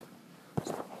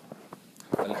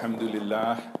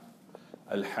Alhamdulillah,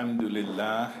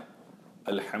 Alhamdulillah,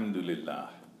 Alhamdulillah.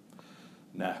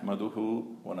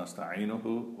 Nahmaduhu wa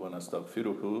nasta'inuhu wa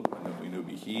nastaghfiruhu wa nu'minu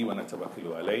bihi wa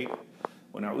natawakkalu alayh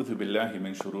wa na'udhu billahi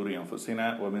min shururi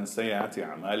anfusina wa min sayyiati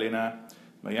a'malina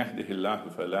man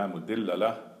yahdihillahu fala mudilla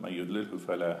lahu man yudlilhu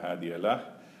fala hadiya lahu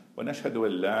wa nashhadu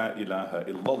an la ilaha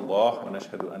illallah wa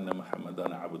nashhadu anna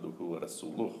Muhammadan 'abduhu wa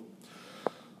rasuluh.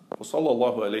 وصلى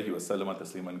الله عليه وسلم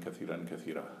تسليما كثيرا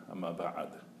كثيرا أما بعد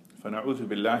فنعوذ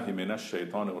بالله من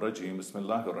الشيطان الرجيم بسم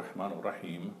الله الرحمن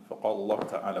الرحيم فقال الله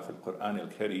تعالى في القرآن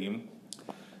الكريم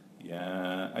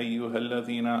يا أيها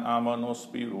الذين آمنوا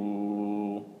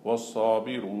اصبروا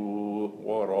وصابروا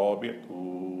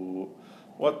ورابطوا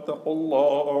واتقوا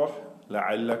الله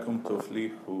لعلكم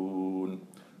تفلحون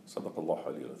صدق الله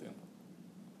عليه العظيم.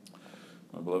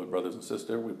 My beloved brothers and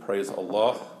sisters, we praise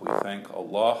Allah, we thank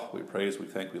Allah, we praise, we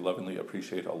thank, we lovingly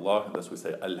appreciate Allah, and thus we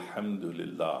say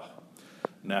Alhamdulillah.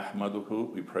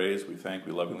 Nahmaduhu, we praise, we thank,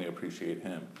 we lovingly appreciate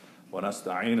Him. Wa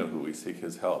nasta'inuhu, we seek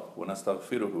His help. Wa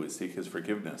nastaghfiruhu, we seek His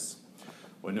forgiveness.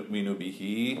 Wa nu'minu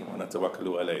bihi, wa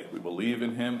natawakkalu alayh. We believe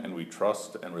in Him and we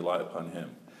trust and rely upon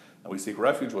Him. And we seek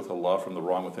refuge with Allah from the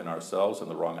wrong within ourselves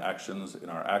and the wrong actions in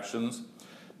our actions.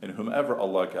 And whomever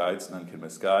Allah guides, none can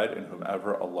misguide, and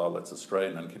whomever Allah lets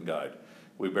astray, none can guide.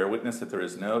 We bear witness that there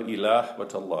is no ilah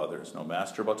but Allah, there is no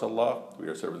master but Allah, we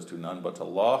are servants to none but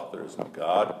Allah, there is no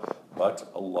God but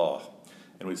Allah.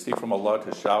 And we seek from Allah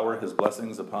to shower His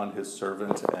blessings upon His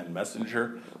servant and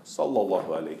messenger, sallallahu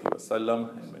alayhi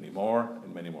wasallam, and many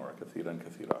more, kathiran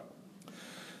kathira.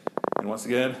 And once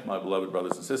again, my beloved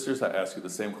brothers and sisters, I ask you the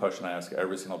same question I ask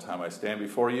every single time I stand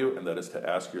before you, and that is to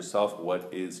ask yourself, what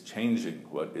is changing?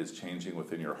 What is changing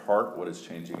within your heart? What is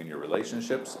changing in your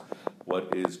relationships?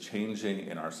 What is changing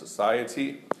in our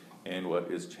society? And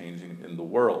what is changing in the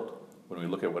world? When we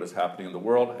look at what is happening in the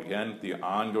world, again, the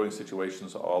ongoing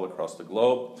situations all across the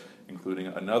globe, including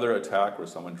another attack where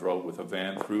someone drove with a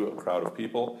van through a crowd of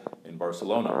people in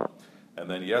Barcelona. And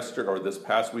then this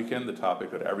past weekend, the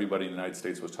topic that everybody in the United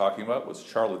States was talking about was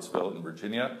Charlottesville in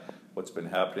Virginia, what's been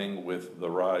happening with the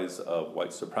rise of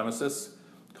white supremacists,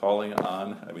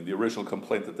 the original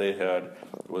complaint that they had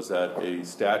was that a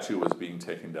statue was being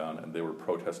taken down and they were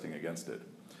protesting against it.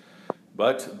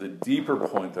 But the deeper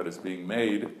point that is being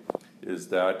made is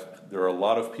that there are a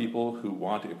lot of people who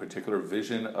want a particular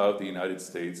vision of the United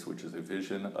States, which is a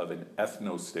vision of an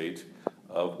ethno-state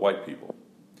of white people.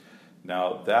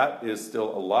 Now, that is still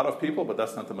a lot of people, but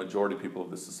that's not the majority of people of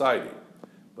this society.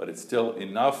 But it's still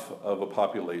enough of a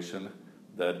population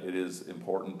that it is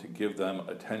important to give them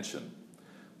attention.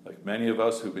 Like many of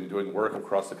us who've been doing work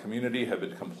across the community have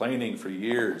been complaining for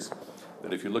years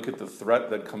that if you look at the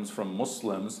threat that comes from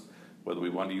Muslims, whether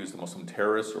we want to use the Muslim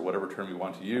terrorists or whatever term we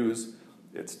want to use,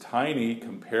 it's tiny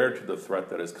compared to the threat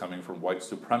that is coming from white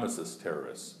supremacist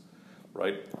terrorists,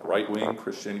 right? Right-wing,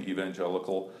 Christian,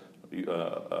 evangelical,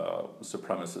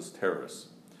 supremacist terrorists.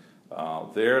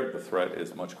 There, the threat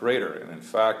is much greater. And in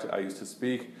fact, I used to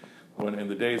speak, when in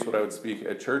the days when I would speak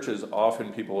at churches,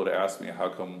 often people would ask me, how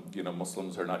come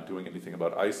Muslims are not doing anything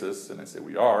about ISIS? And I say,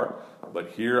 we are. But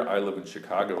here, I live in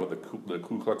Chicago, the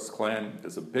Ku Klux Klan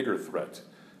is a bigger threat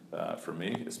for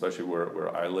me, especially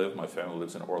where I live. My family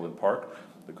lives in Orland Park.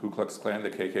 The Ku Klux Klan, the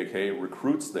KKK,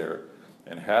 recruits there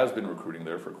and has been recruiting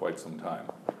there for quite some time.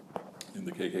 In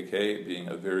the KKK being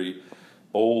a very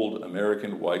old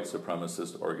American white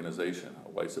supremacist organization, a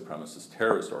white supremacist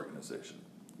terrorist organization.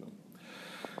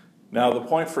 Now, the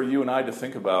point for you and I to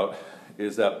think about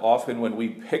is that often when we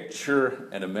picture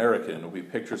an American, we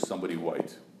picture somebody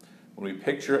white. When we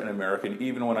picture an American,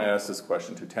 even when I ask this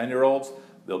question to 10-year-olds,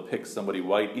 they'll pick somebody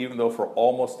white, even though for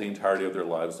almost the entirety of their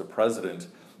lives, the president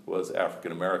was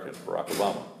African American, Barack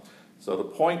Obama. So the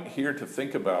point here to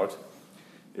think about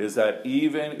is that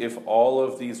even if all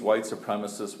of these white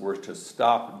supremacists were to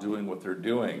stop doing what they're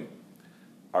doing,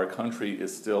 our country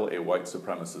is still a white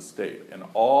supremacist state. And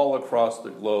all across the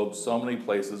globe, so many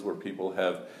places where people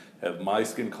have my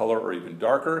skin color or even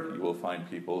darker, you will find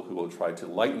people who will try to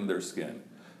lighten their skin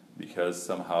because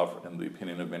somehow, in the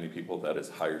opinion of many people, that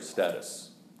is higher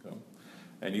status. Okay?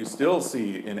 And you still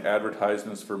see in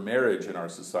advertisements for marriage in our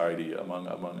society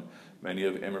among many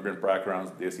of immigrant backgrounds,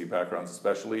 Desi backgrounds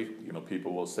especially,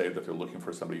 people will say that they're looking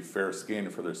for somebody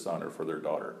fair-skinned for their son or for their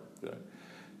daughter. Okay?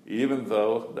 Even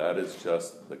though that is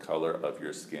just the color of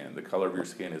your skin. The color of your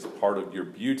skin is part of your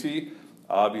beauty.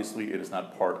 Obviously, it is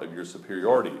not part of your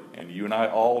superiority. And you and I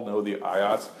all know the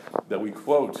ayats that we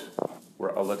quote,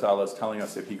 where Allah Ta'ala is telling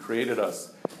us that He created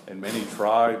us in many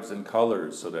tribes and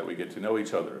colors so that we get to know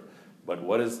each other. But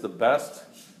what is the best?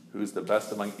 Who's the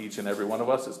best among each and every one of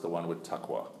us? Is the one with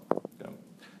taqwa. Okay?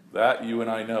 That you and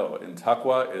I know. And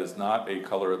taqwa is not a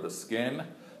color of the skin.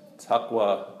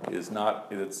 Taqwa is not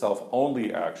in itself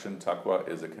only action. Taqwa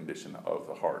is a condition of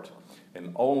the heart.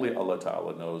 And only Allah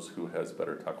Ta'ala knows who has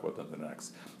better taqwa than the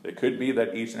next. It could be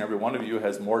that each and every one of you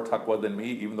has more taqwa than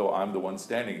me, even though I'm the one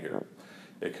standing here.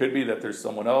 It could be that there's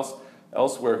someone else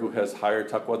elsewhere who has higher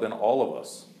taqwa than all of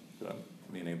us.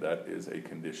 Meaning that is a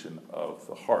condition of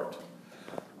the heart.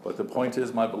 But the point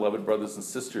is, my beloved brothers and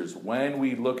sisters, when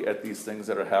we look at these things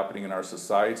that are happening in our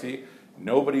society,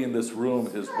 nobody in this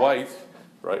room is white,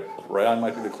 right? Rayan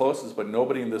might be the closest, but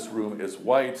nobody in this room is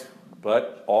white,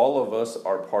 but all of us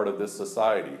are part of this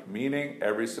society, meaning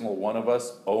every single one of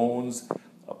us owns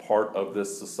a part of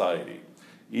this society.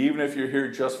 Even if you're here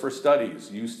just for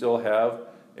studies, you still have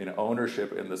an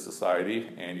ownership in this society,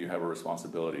 and you have a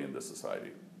responsibility in this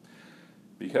society.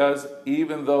 Because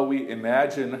even though we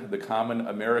imagine the common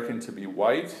American to be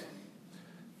white,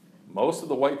 most of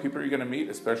the white people you're going to meet,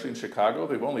 especially in Chicago,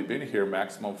 they've only been here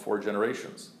maximum 4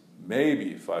 generations,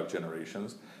 maybe 5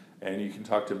 generations. And you can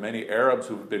talk to many Arabs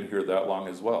who've been here that long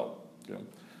as well.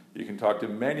 You can talk to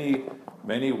many,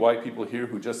 many white people here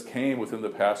who just came within the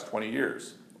past 20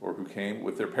 years, or who came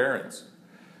with their parents.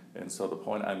 And so the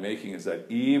point I'm making is that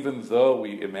even though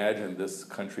we imagine this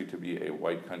country to be a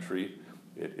white country,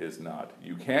 it is not.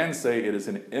 You can say it is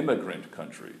an immigrant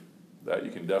country. That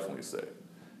you can definitely say.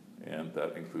 And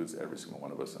that includes every single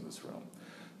one of us in this room.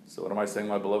 So what am I saying,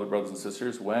 my beloved brothers and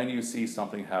sisters? When you see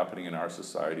something happening in our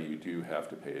society, you do have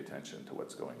to pay attention to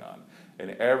what's going on.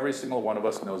 And every single one of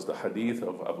us knows the hadith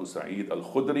of Abu Sa'id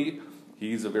al-Khudri.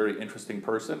 He's a very interesting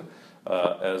person,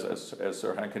 as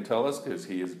Sir Han can tell us, because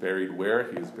he is buried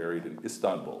where? He is buried in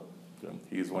Istanbul.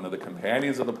 He's one of the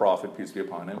companions of the Prophet, peace be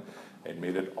upon him, and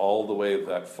made it all the way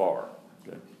that far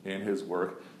in his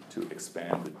work to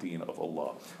expand the deen of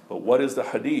Allah. But what is the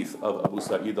hadith of Abu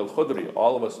Sa'id al-Khudri?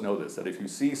 All of us know this, that if you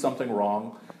see something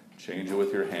wrong, change it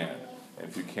with your hand. And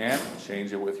if you can't,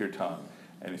 change it with your tongue.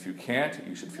 And if you can't,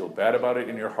 you should feel bad about it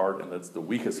in your heart, and that's the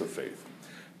weakest of faith.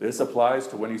 This applies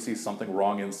to when you see something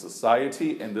wrong in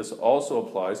society, and this also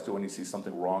applies to when you see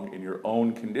something wrong in your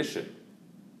own condition.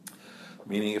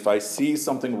 Meaning, if I see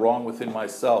something wrong within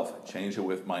myself, change it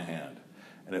with my hand.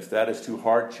 And if that is too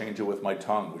hard, change it with my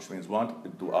tongue, which means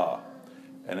what? Dua.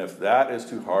 And if that is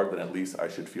too hard, then at least I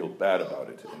should feel bad about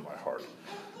it in my heart.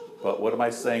 But what am I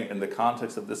saying in the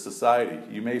context of this society?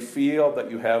 You may feel that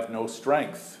you have no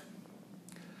strength,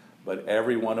 but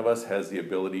every one of us has the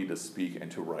ability to speak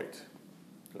and to write.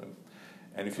 Okay?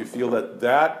 And if you feel that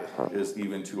that is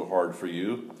even too hard for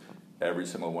you, every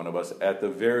single one of us, at the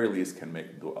very least, can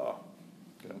make dua.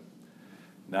 Okay?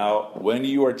 Now, when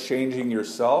you are changing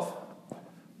yourself,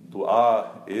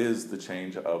 dua is the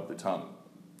change of the tongue.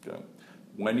 Okay?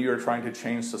 When you are trying to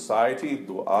change society,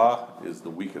 dua is the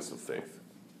weakest of faith.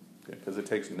 Because it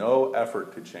takes no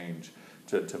effort to change,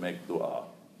 to make dua.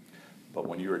 But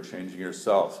when you are changing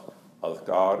yourself,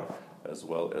 adhkar as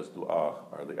well as dua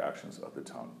are the actions of the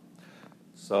tongue.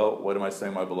 So what am I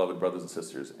saying, my beloved brothers and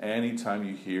sisters? Anytime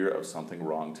you hear of something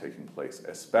wrong taking place,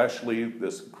 especially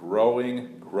this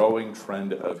growing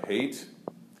trend of hate,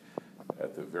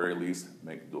 at the very least,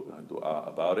 make dua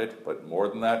about it. But more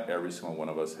than that, every single one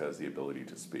of us has the ability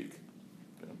to speak.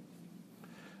 Okay?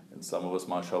 And some of us,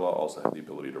 mashallah, also have the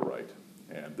ability to write.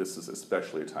 And this is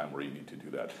especially a time where you need to do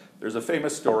that. There's a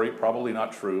famous story, probably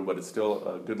not true, but it's still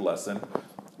a good lesson,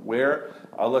 where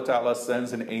Allah Ta'ala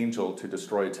sends an angel to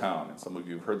destroy a town. And some of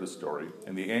you have heard this story.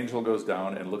 And the angel goes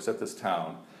down and looks at this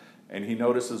town, and he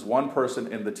notices one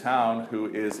person in the town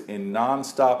who is in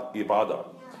non-stop ibadah.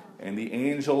 And the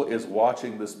angel is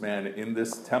watching this man in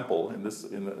this temple,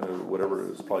 whatever,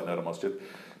 it's probably not a masjid,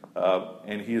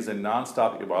 and he is in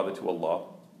non-stop ibadah to Allah.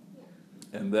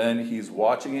 And then he's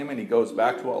watching him, and he goes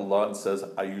back to Allah and says,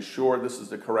 "Are you sure this is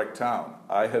the correct town?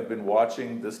 I have been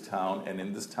watching this town, and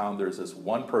in this town there's this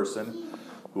one person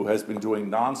who has been doing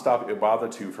non-stop ibadah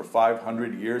to you for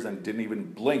 500 years and didn't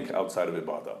even blink outside of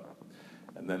ibadah."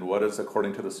 And then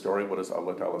according to the story, what does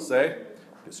Allah Ta'ala say?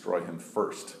 Destroy him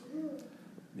first.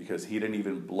 Because he didn't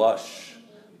even blush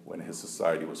when his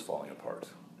society was falling apart.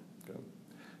 Okay?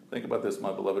 Think about this,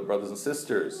 my beloved brothers and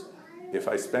sisters. If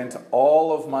I spent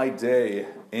all of my day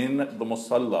in the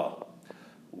musalla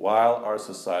while our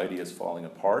society is falling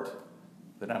apart,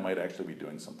 then I might actually be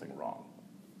doing something wrong.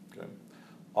 Okay?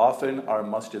 Often our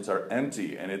masjids are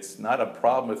empty, and it's not a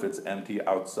problem if it's empty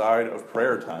outside of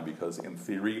prayer time, because in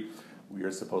theory, we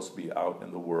are supposed to be out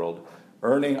in the world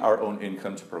earning our own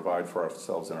income to provide for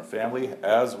ourselves and our family,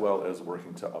 as well as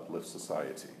working to uplift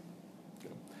society.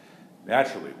 Okay?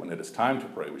 Naturally, when it is time to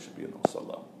pray, we should be in the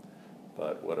musalla.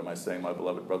 But what am I saying, my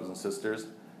beloved brothers and sisters?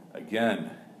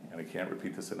 Again, and I can't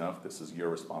repeat this enough, this is your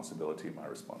responsibility, my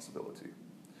responsibility.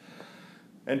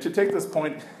 And to take this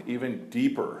point even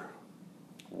deeper,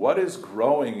 what is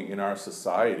growing in our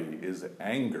society is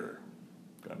anger.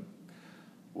 Okay?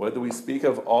 Whether we speak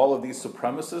of all of these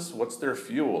supremacists, what's their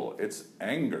fuel? It's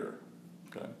anger.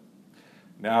 Okay?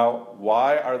 Now,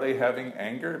 why are they having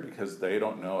anger? Because they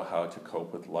don't know how to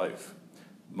cope with life.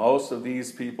 Most of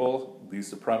these people,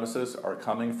 these supremacists, are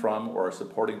coming from or are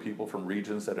supporting people from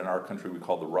regions that in our country we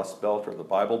call the Rust Belt or the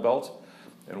Bible Belt.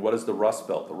 And what is the Rust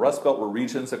Belt? The Rust Belt were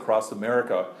regions across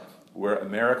America where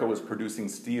America was producing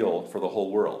steel for the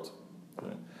whole world.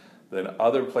 Okay? Then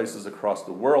other places across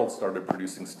the world started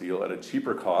producing steel at a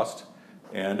cheaper cost,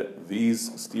 and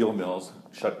these steel mills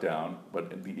shut down,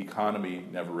 but the economy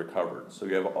never recovered. So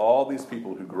you have all these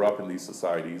people who grew up in these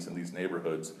societies, in these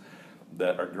neighborhoods,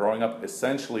 that are growing up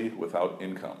essentially without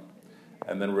income.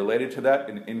 And then related to that,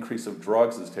 an increase of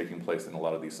drugs is taking place in a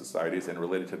lot of these societies, and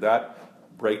related to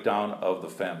that, breakdown of the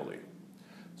family.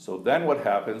 So then what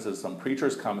happens is some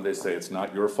preachers come and they say, it's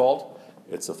not your fault,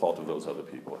 it's the fault of those other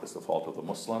people. It's the fault of the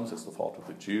Muslims, it's the fault of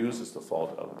the Jews, it's the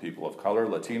fault of the people of color,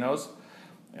 Latinos.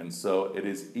 And so it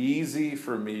is easy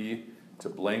for me to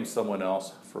blame someone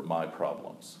else for my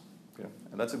problems. Okay?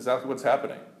 And that's exactly what's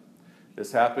happening.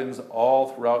 This happens all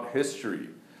throughout history,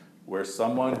 where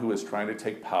someone who is trying to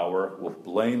take power will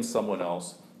blame someone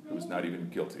else who's not even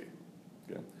guilty.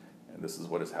 Okay? And this is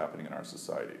what is happening in our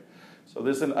society. So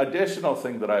there's an additional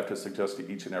thing that I have to suggest to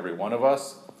each and every one of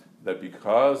us, that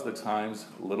because the times,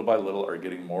 little by little, are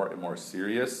getting more and more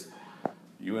serious,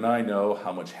 you and I know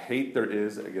how much hate there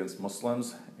is against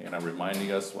Muslims, and I'm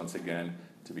reminding us once again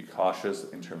to be cautious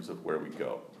in terms of where we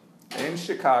go. In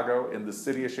Chicago, in the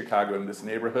city of Chicago, in this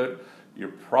neighborhood, you're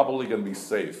probably going to be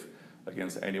safe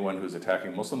against anyone who's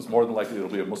attacking Muslims. More than likely, it'll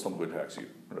be a Muslim who attacks you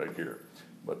right here.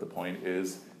 But the point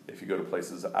is, if you go to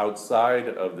places outside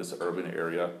of this urban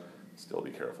area, still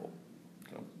be careful.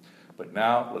 Okay? But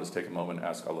now, let us take a moment and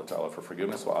ask Allah Ta'ala for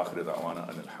forgiveness. Wa akhiru da'wana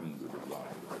and alhamdulillah.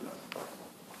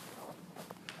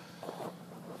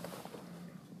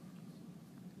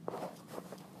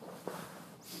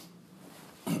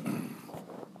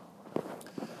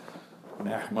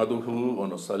 نحمده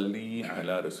ونصلي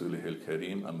على رسوله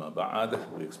الكريم أما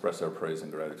بعد. We express our praise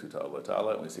and gratitude to Allah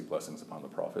Ta'ala, and we seek blessings upon the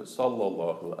Prophet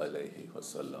sallallahu alaihi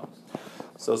wasallam.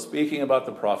 So speaking about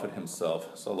the Prophet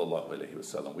himself, sallallahu alaihi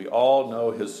wasallam, we all know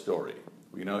his story.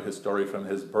 We know his story from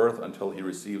his birth until he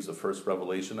receives the first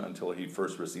revelation, until he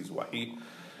first receives wahi.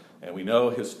 And we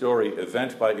know his story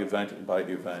event by event by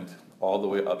event, all the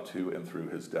way up to and through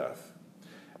his death.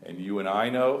 And you and I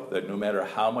know that no matter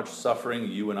how much suffering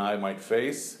you and I might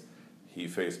face, he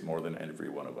faced more than every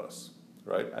one of us.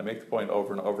 Right? I make the point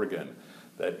over and over again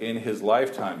that in his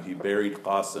lifetime he buried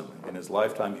Qasim. In his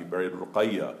lifetime he buried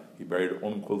Ruqayya. He buried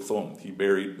Kulthum. He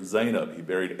buried Zainab. He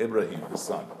buried Ibrahim, his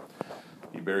son.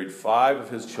 He buried 5 of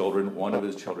his children. One of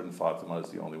his children, Fatima,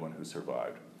 is the only one who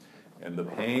survived. And the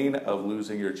pain of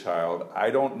losing your child,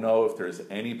 I don't know if there's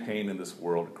any pain in this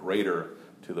world greater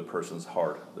to the person's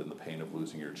heart than the pain of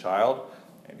losing your child.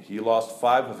 And he lost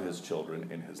 5 of his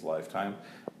children in his lifetime,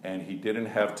 and he didn't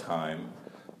have time,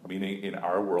 meaning in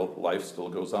our world, life still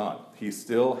goes on. He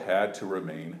still had to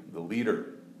remain the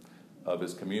leader of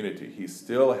his community. He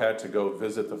still had to go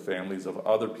visit the families of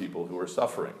other people who were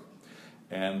suffering.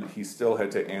 And he still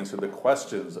had to answer the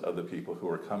questions of the people who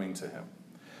were coming to him.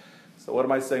 So what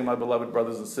am I saying, my beloved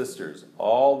brothers and sisters?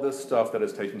 All this stuff that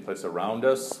is taking place around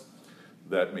us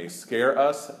that may scare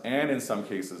us and in some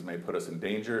cases may put us in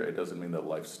danger, it doesn't mean that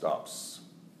life stops.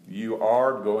 You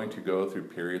are going to go through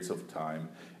periods of time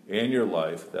in your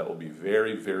life that will be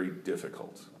very, very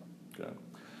difficult. Okay?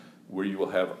 Where you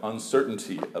will have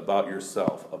uncertainty about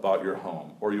yourself, about your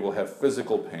home, or you will have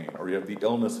physical pain, or you have the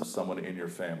illness of someone in your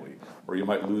family, or you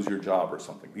might lose your job or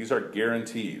something. These are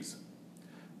guarantees.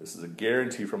 This is a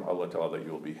guarantee from Allah Ta'ala that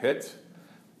you will be hit,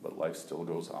 but life still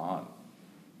goes on.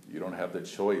 You don't have the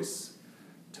choice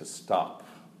to stop.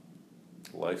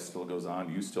 Life still goes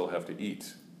on. You still have to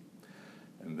eat.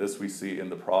 And this we see in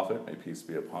the Prophet, may peace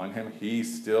be upon him. He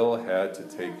still had to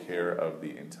take care of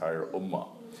the entire ummah.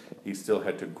 He still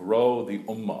had to grow the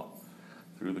ummah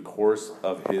through the course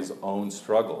of his own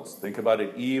struggles. Think about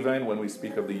it even when we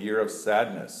speak of the year of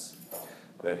sadness,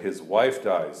 that his wife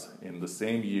dies in the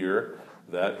same year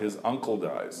that his uncle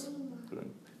dies.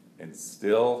 And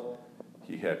still,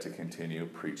 he had to continue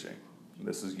preaching. And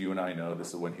this is, you and I know, this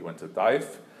is when he went to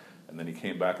Taif, and then he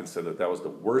came back and said that that was the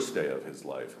worst day of his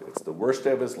life. It's the worst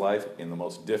day of his life in the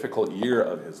most difficult year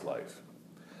of his life.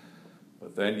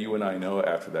 But then you and I know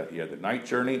after that he had the night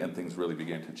journey and things really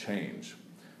began to change.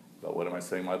 But what am I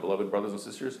saying, my beloved brothers and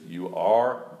sisters? You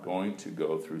are going to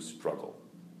go through struggle.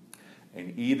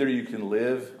 And either you can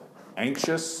live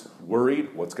anxious,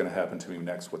 worried, what's going to happen to me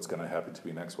next, what's going to happen to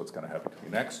me next, what's going to happen to me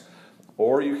next,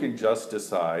 or you can just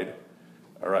decide,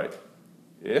 all right,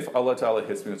 if Allah Ta'ala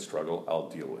hits me with struggle, I'll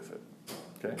deal with it.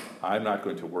 Okay? I'm not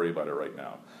going to worry about it right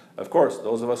now. Of course,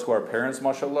 those of us who are parents,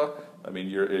 mashallah, I mean,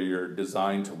 you're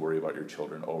designed to worry about your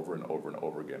children over and over and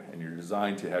over again. And you're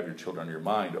designed to have your children on your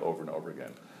mind over and over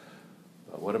again.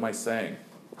 But what am I saying?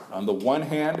 On the one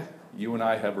hand, you and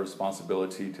I have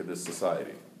responsibility to this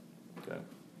society. Okay?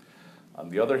 On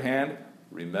the other hand,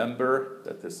 remember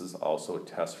that this is also a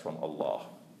test from Allah.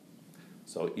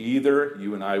 So either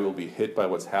you and I will be hit by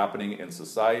what's happening in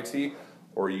society,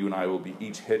 or you and I will be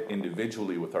each hit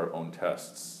individually with our own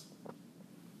tests.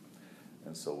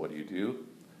 And so what do?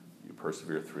 You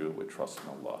persevere through with trust in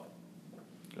Allah.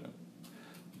 Okay?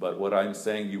 But what I'm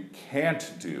saying you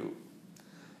can't do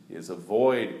is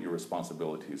avoid your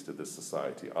responsibilities to this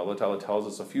society. Allah Ta'ala tells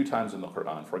us a few times in the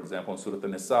Quran, for example in Surah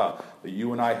An-Nisa, that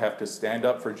you and I have to stand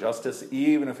up for justice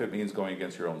even if it means going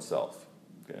against your own self.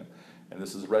 Okay? And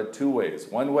this is read two ways.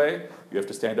 One way, you have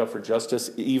to stand up for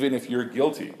justice even if you're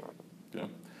guilty. Okay?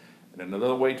 And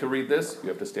another way to read this, you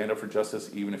have to stand up for justice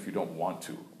even if you don't want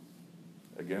to.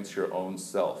 Against your own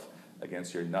self,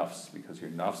 against your nafs, because your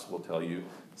nafs will tell you,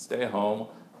 stay home,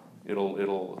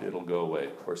 it'll go away.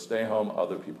 Or stay home,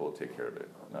 other people will take care of it.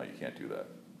 No, you can't do that.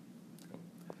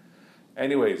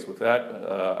 Anyways, with that,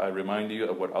 I remind you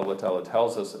of what Allah Ta'ala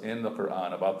tells us in the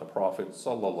Quran about the Prophet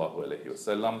Sallallahu Alaihi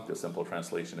Wasallam. The simple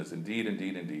translation is indeed,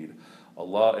 indeed, indeed.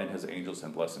 Allah and His angels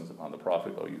send blessings upon the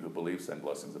Prophet. O you who believe, send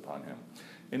blessings upon him.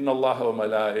 Inna Allah wa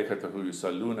malaikatahu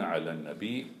yusalluna ala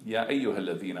nabi. Ya ayyuha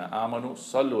alladhina amanu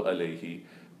sallu alayhi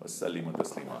wa sallimu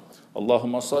taslima.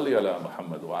 Allahumma salli ala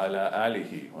Muhammad wa ala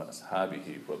alihi wa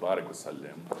ashabihi wa barik wa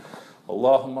sallim.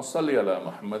 Allahumma salli ala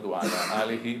Muhammad wa ala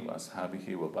alihi wa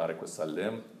ashabihi wa barik wa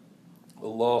sallim.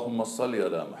 Allahumma salli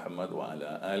ala Muhammad wa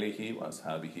ala alihi wa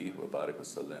ashabihi wa barik wa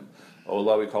sallim. O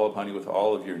Allah, we call upon you with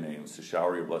all of your names to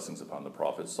shower your blessings upon the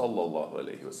Prophet sallallahu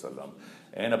alaihi wasallam,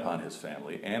 and upon his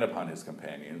family, and upon his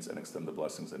companions, and extend the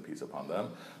blessings and peace upon them.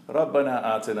 Rabbana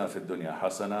atina fid dunya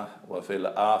hasana wa fil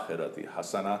akhirati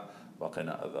hasana wa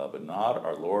qina adhab an-nar.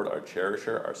 Our Lord, our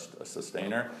cherisher, our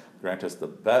sustainer, grant us the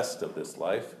best of this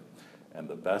life and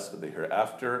the best of the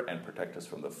hereafter, and protect us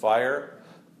from the fire.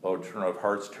 O turn our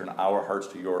hearts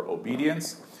to your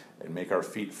obedience, and make our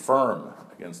feet firm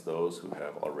against those who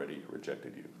have already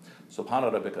rejected you.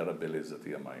 Subhana rabbika rabbil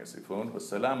izzati amma yasifun, wa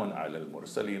salamun ala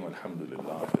al-mursaleen,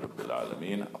 walhamdulillahi rabbil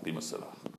alameen. Aqim as-salah.